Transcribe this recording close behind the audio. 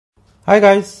Hi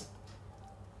guys,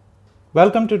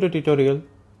 welcome to the tutorial.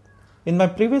 In my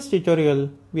previous tutorial,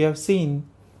 we have seen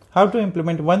how to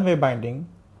implement one-way binding.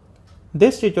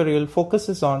 This tutorial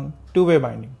focuses on two-way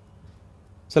binding.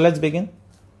 So let's begin.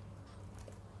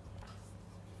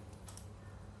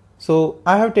 So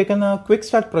I have taken a quick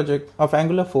start project of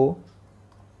Angular 4.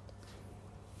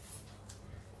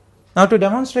 Now to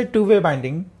demonstrate two-way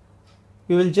binding,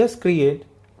 we will just create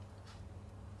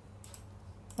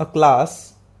a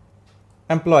class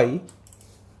employee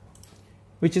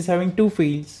which is having two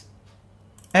fields,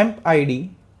 emp id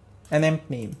and emp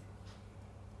name.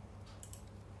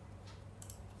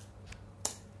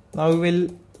 Now we will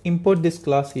import this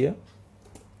class here.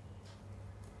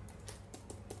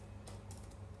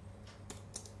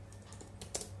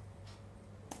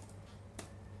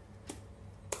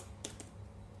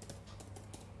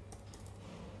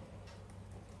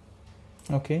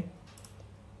 Okay.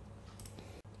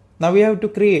 Now we have to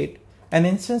create an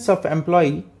instance of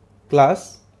employee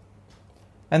class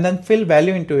and then fill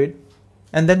value into it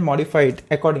and then modify it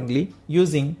accordingly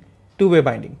using two-way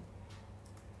binding.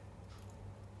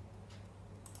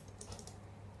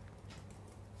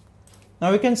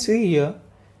 Now we can see here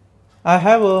I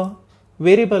have a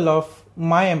variable of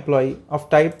my employee of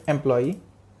type employee,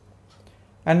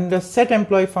 and in the set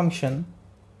employee function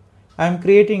I am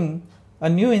creating a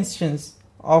new instance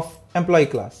of employee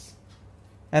class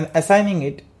and assigning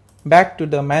it back to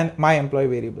the my employee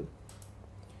variable.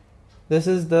 This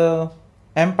is the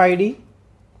emp id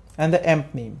and the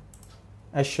emp name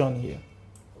as shown here.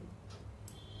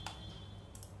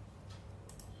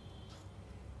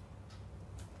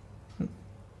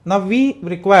 Now we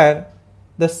require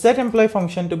the set employee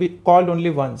function to be called only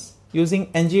once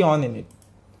using ngOn in it.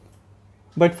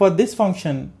 But for this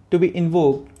function to be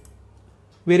invoked,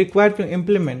 we require to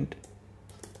implement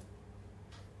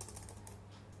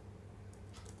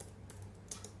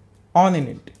on in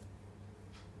it.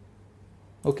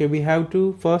 Okay, we have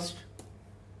to first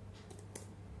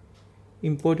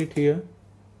import it here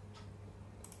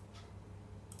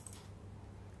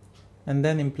and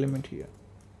then implement here.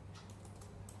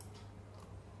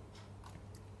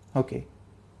 Okay,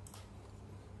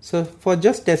 so for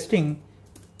just testing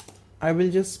I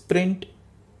will just print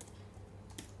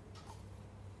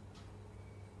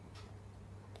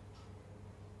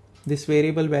this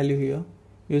variable value here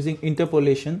using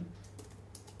interpolation.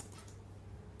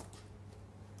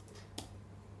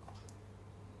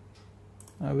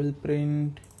 I will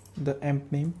print the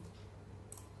emp name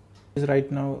is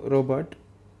right now robot.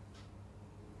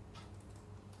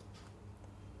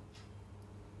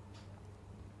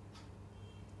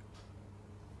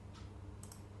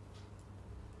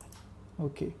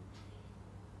 Okay,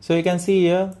 so you can see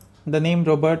here the name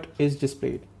robot is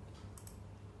displayed.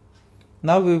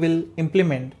 Now we will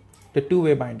implement the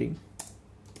two-way binding.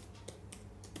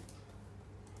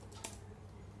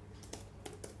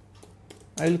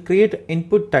 I will create an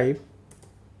input type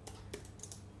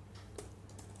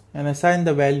and assign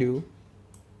the value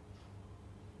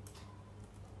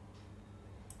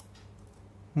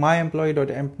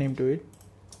myEmployee.emp name to it,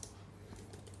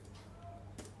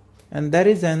 and there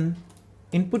is an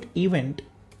input event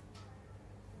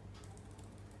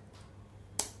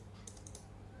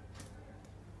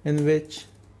in which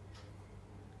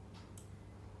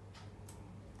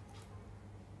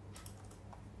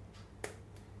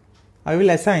I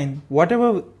will assign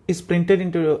whatever is printed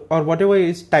into or whatever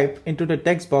is typed into the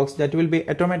text box, that will be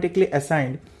automatically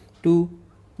assigned to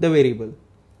the variable.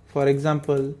 For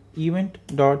example,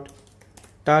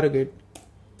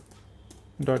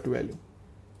 event.target.value.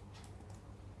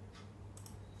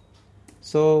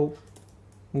 So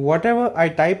whatever I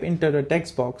type into the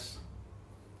text box,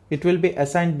 it will be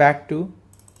assigned back to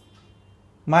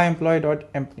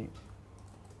myEmployee.emp name.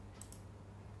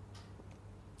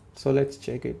 So let's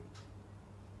check it.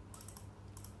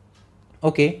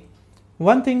 Okay,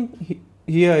 one thing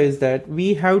here is that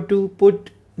we have to put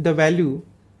the value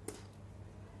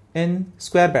in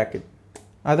square bracket,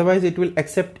 otherwise it will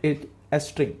accept it as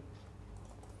string.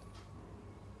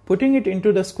 Putting it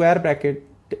into the square bracket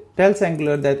tells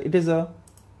Angular that it is a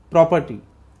property.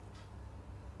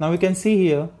 Now we can see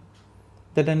here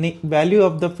that the value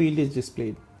of the field is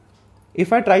displayed.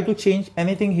 If I try to change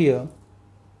anything here,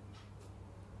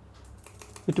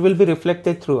 it will be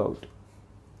reflected throughout.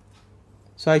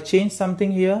 So I change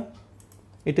something here,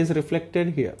 it is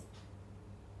reflected here.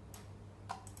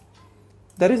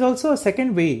 There is also a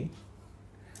second way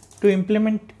to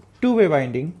implement two-way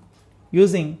binding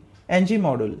using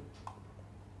ngModel.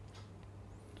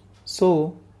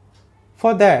 So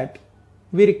for that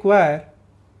we require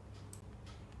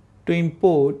to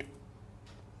import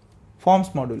forms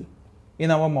module.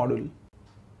 in our module.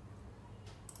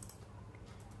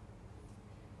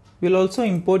 We'll also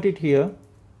import it here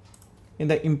in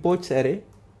the imports array.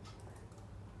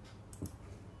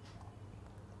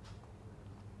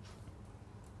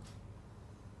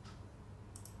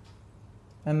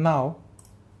 And now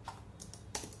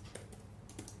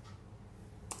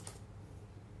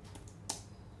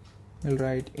we'll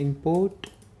write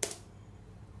import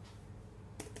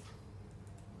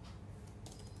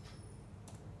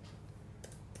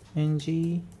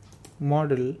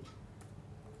ngModel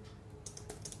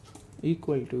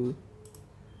equal to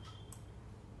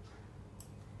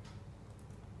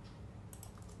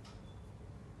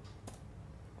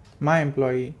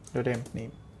myEmployee.emp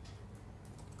name.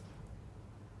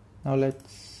 Now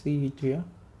let's see it here.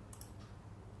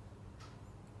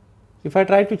 If I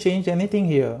try to change anything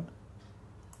here,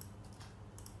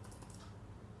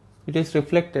 it is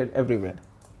reflected everywhere.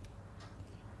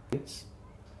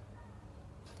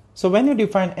 So when you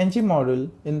define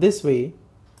ngModel in this way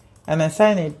and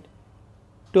assign it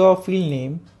to our field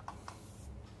name,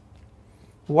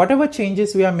 whatever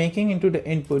changes we are making into the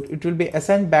input, it will be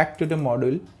assigned back to the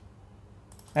model,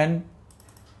 and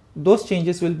those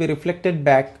changes will be reflected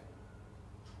back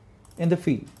in the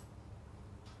field.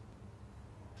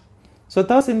 So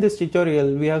thus in this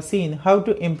tutorial we have seen how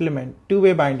to implement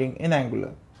two-way binding in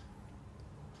Angular.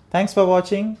 Thanks for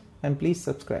watching and please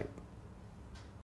subscribe.